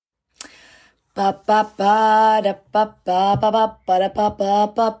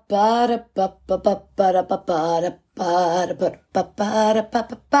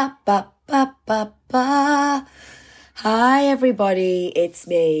everybody, it's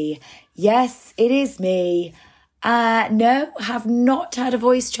me. Yes, it is me. No, have not had a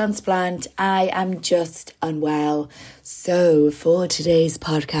voice transplant. I am just unwell. So for today's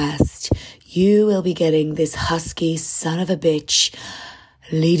podcast, you will be getting this husky son of a bitch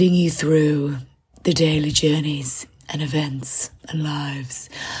leading you through the daily journeys and events and lives.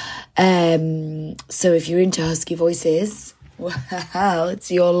 So if you're into husky voices, well,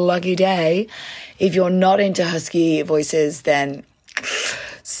 it's your lucky day. If you're not into husky voices, then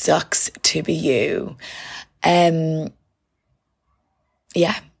sucks to be you. Yeah,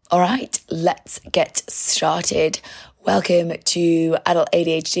 all right, let's get started. Welcome to Adult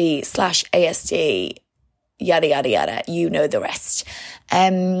ADHD / ASD, yada, yada, yada. You know the rest.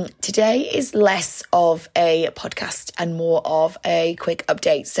 Today is less of a podcast and more of a quick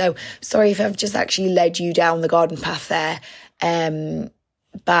update. So sorry if I've just actually led you down the garden path there,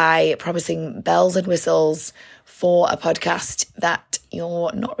 by promising bells and whistles for a podcast that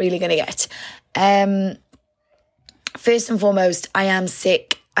you're not really going to get. First and foremost, I am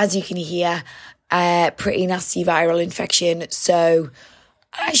sick, as you can hear, pretty nasty viral infection, so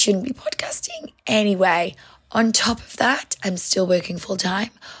I shouldn't be podcasting anyway. On top of that, I'm still working full time.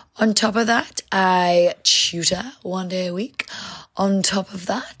 On top of that, I tutor 1 day a week. On top of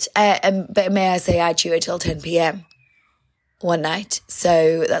that, but may I say I tutor till 10 p.m. one night.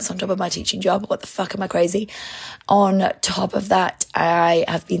 So that's on top of my teaching job. What the fuck, am I crazy? On top of that, I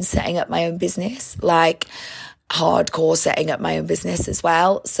have been setting up my own business, like hardcore setting up my own business as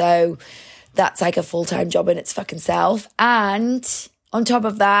well. So that's like a full-time job in its fucking self. And on top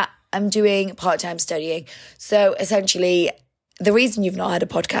of that, I'm doing part-time studying. So essentially, the reason you've not had a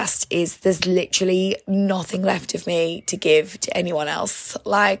podcast is there's literally nothing left of me to give to anyone else.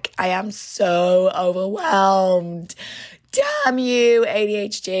 Like, I am so overwhelmed. Damn you,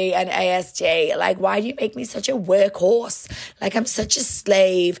 ADHD and ASD. Like, why do you make me such a workhorse? Like, I'm such a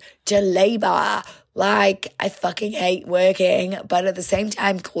slave to labor. Like, I fucking hate working, but at the same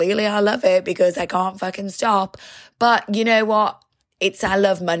time, clearly I love it because I can't fucking stop. But you know what? I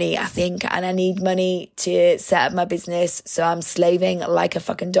love money, I think, and I need money to set up my business. So I'm slaving like a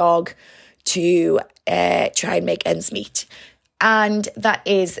fucking dog to try and make ends meet. And that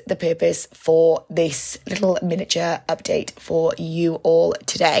is the purpose for this little miniature update for you all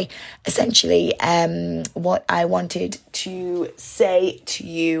today. Essentially, what I wanted to say to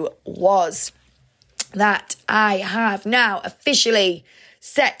you was that I have now officially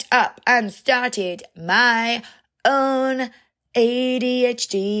set up and started my own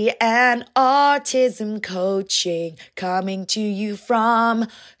ADHD and autism coaching, coming to you from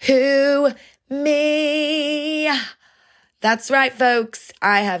me. That's right, folks.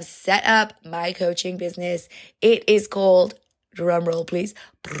 I have set up my coaching business. It is called, drumroll please,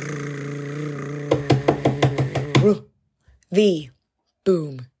 the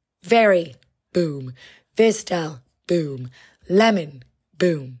Boom, Very Boom, Versatile Boom, Lemon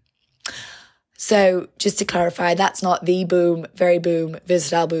Boom. So just to clarify, that's not the Boom, Very Boom,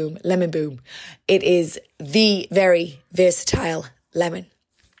 Versatile Boom, Lemon Boom. It is the Very Versatile Lemon.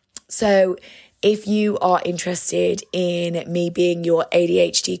 So if you are interested in me being your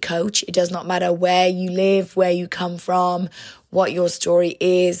ADHD coach, it does not matter where you live, where you come from, what your story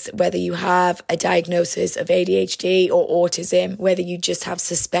is, whether you have a diagnosis of ADHD or autism, whether you just have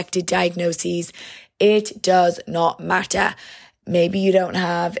suspected diagnoses, it does not matter. Maybe you don't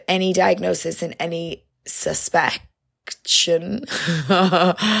have any diagnosis and any suspicion.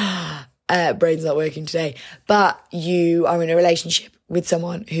 Brain's not working today. But you are in a relationship with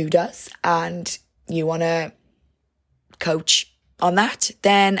someone who does and you want to coach on that,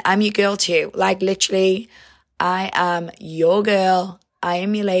 then I'm your girl too. Like, literally, I am your girl. I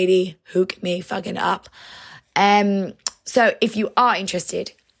am your lady. Hook me fucking up. So if you are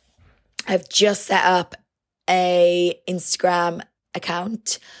interested, I've just set up an Instagram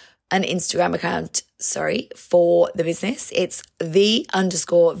account, for the business. It's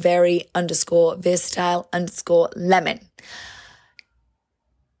the_very_versatile_lemon.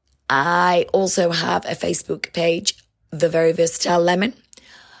 I also have a Facebook page, The Very Versatile Lemon.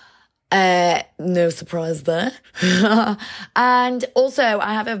 No surprise there. And also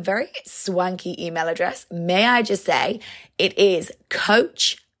I have a very swanky email address. May I just say it is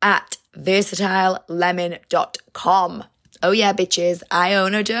coach@versatilelemon.com. Oh yeah, bitches, I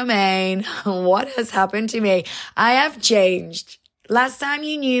own a domain. What has happened to me? I have changed. Last time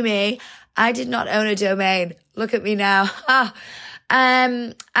you knew me, I did not own a domain. Look at me now.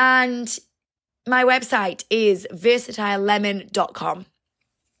 And my website is versatilelemon.com.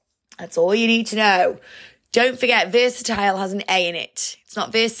 That's all you need to know. Don't forget, versatile has an A in it. It's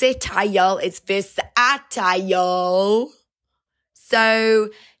not versatile, it's versatile. So,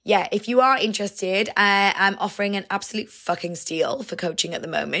 yeah, if you are interested, I'm offering an absolute fucking steal for coaching at the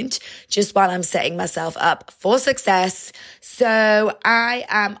moment, just while I'm setting myself up for success. So I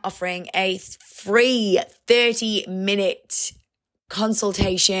am offering a free 30-minute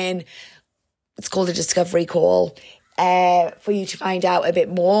consultation. It's called a discovery call. For you to find out a bit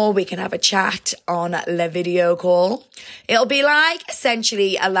more. We can have a chat on the video call. It'll be like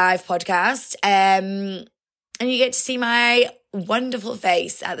essentially a live podcast. And you get to see my wonderful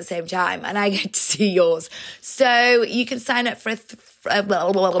face at the same time, and I get to see yours. So you can sign up for a free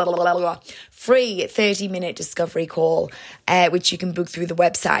 30-minute discovery call, which you can book through the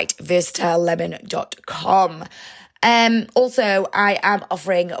website, versatilelemon.com. Also, I am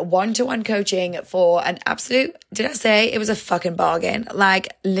offering one-to-one coaching for an absolute, did I say it was a fucking bargain?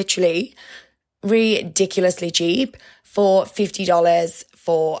 Like literally ridiculously cheap for $50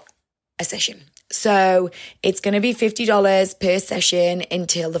 for a session. So it's going to be $50 per session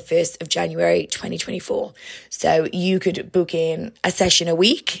until the 1st of January, 2024. So you could book in a session a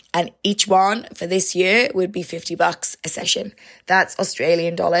week, and each one for this year would be $50 a session. That's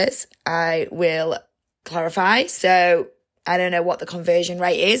Australian dollars. I will clarify. So I don't know what the conversion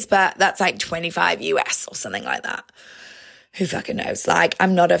rate is, but that's like 25 US or something like that. Who fucking knows? Like,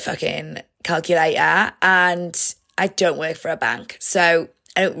 I'm not a fucking calculator and I don't work for a bank. So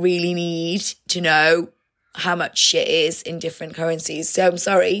I don't really need to know how much shit is in different currencies. So I'm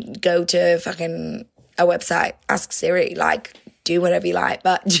sorry, go to fucking a website, ask Siri, like, do whatever you like,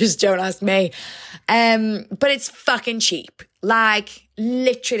 but just don't ask me. But it's fucking cheap. Like,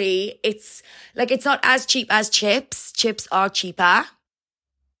 literally, it's not as cheap as chips. Chips are cheaper.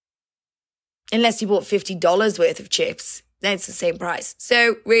 Unless you bought $50 worth of chips, then it's the same price.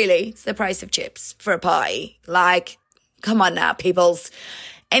 So really, it's the price of chips for a party. Like, come on now, peoples.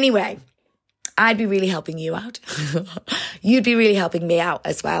 Anyway, I'd be really helping you out. You'd be really helping me out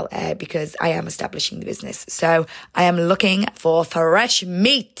as well, because I am establishing the business. So I am looking for fresh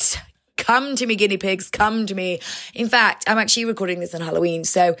meat. Come to me, guinea pigs, come to me. In fact, I'm actually recording this on Halloween.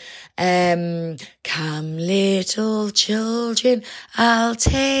 So, come little children, I'll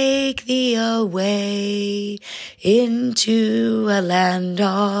take thee away into a land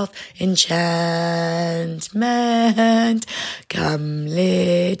of enchantment. Come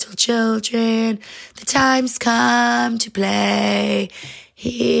little children, the time's come to play.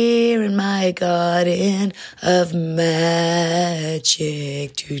 Here in my garden of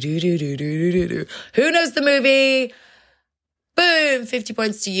magic. Do-do-do-do-do-do-do. Who knows the movie? Boom, 50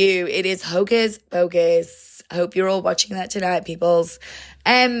 points to you. It is Hocus Pocus. I hope you're all watching that tonight, peoples.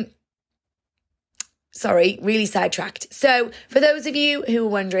 Sorry, really sidetracked. So for those of you who are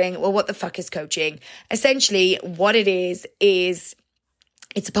wondering, well, what the fuck is coaching? Essentially, what it is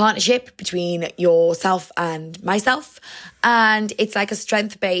it's a partnership between yourself and myself. And it's like a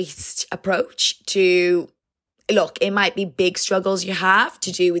strength-based approach to, look, it might be big struggles you have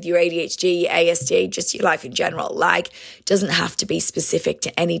to do with your ADHD, ASD, just your life in general. Like, it doesn't have to be specific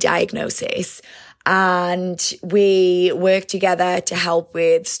to any diagnosis. And we work together to help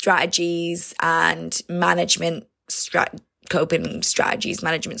with strategies and coping strategies,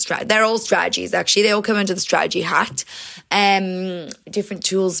 management strategies. They're all strategies, actually. They all come under the strategy hat. Different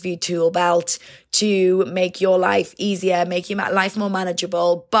tools for your tool belt to make your life easier, make your life more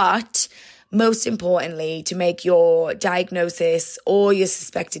manageable, but most importantly, to make your diagnosis or your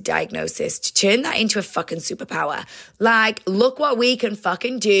suspected diagnosis, to turn that into a fucking superpower. Like, look what we can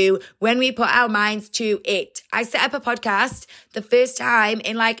fucking do when we put our minds to it. I set up a podcast the first time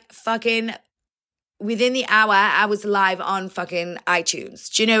in like fucking within the hour, I was live on fucking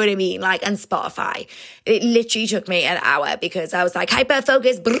iTunes. Do you know what I mean? Like, and Spotify. It literally took me an hour because I was like, hyper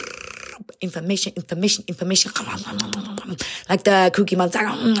focus, information. Like the cookie monster,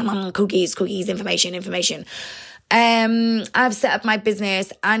 cookies, information. I've set up my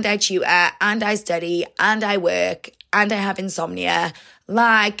business and I tutor and I study and I work and I have insomnia.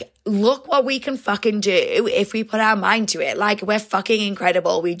 Like, look what we can fucking do if we put our mind to it. Like, we're fucking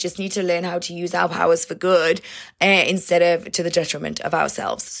incredible. We just need to learn how to use our powers for good instead of to the detriment of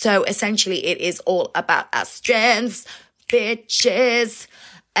ourselves. So essentially, it is all about our strengths, bitches.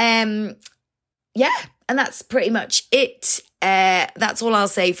 Yeah, and that's pretty much it. That's all I'll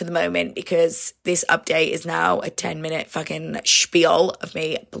say for the moment because this update is now a 10-minute fucking spiel of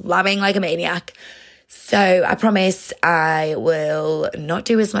me blabbing like a maniac. So I promise I will not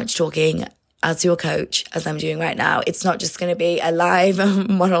do as much talking as your coach, as I'm doing right now. It's not just going to be a live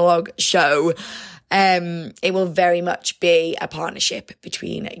monologue show. It will very much be a partnership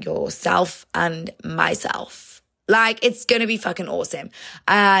between yourself and myself. Like, it's going to be fucking awesome.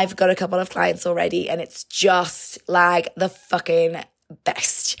 I've got a couple of clients already and it's just like the fucking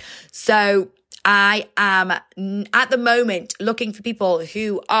best. So I am at the moment looking for people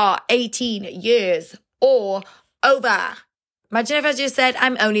who are 18 years or over. Imagine if I just said,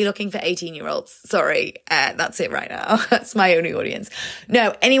 I'm only looking for 18-year-olds. Sorry, that's it right now. That's my only audience.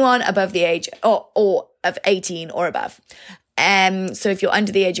 No, anyone above the age or of 18 or above. So if you're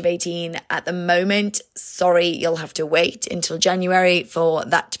under the age of 18 at the moment, sorry, you'll have to wait until January for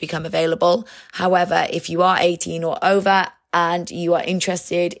that to become available. However, if you are 18 or over and you are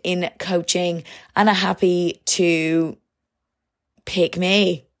interested in coaching and are happy to pick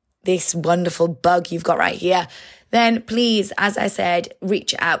me, this wonderful bug you've got right here, then please, as I said,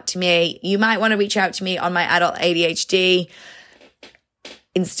 reach out to me. You might want to reach out to me on my adult ADHD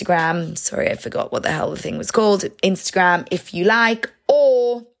Instagram. Sorry, I forgot what the hell the thing was called. Instagram, if you like,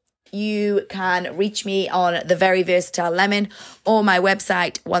 or you can reach me on The Very Versatile Lemon, or my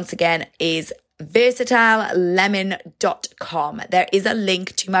website, once again, is versatilelemon.com. There is a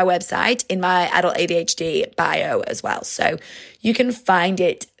link to my website in my adult ADHD bio as well, so you can find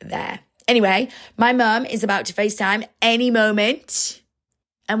it there. Anyway, my mum is about to FaceTime any moment.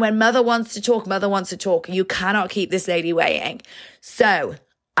 And when mother wants to talk, mother wants to talk. You cannot keep this lady waiting. So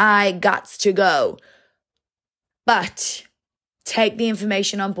I got to go. But take the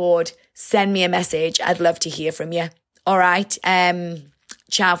information on board. Send me a message. I'd love to hear from you. All right.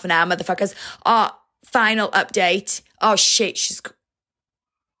 Ciao for now, motherfuckers. Oh, final update. Oh, shit.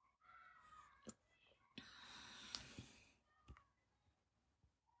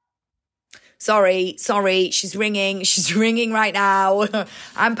 Sorry, she's ringing right now.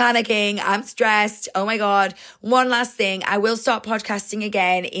 I'm panicking, I'm stressed. Oh my God. One last thing, I will start podcasting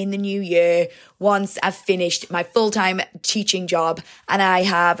again in the new year once I've finished my full-time teaching job and I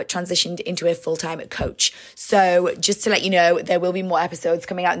have transitioned into a full-time coach. So just to let you know, there will be more episodes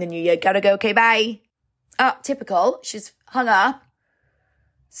coming out in the new year. Gotta go, okay, bye. Oh, typical, she's hung up.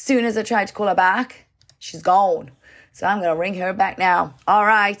 Soon as I tried to call her back, she's gone. So I'm going to ring her back now. All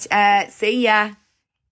right. See ya.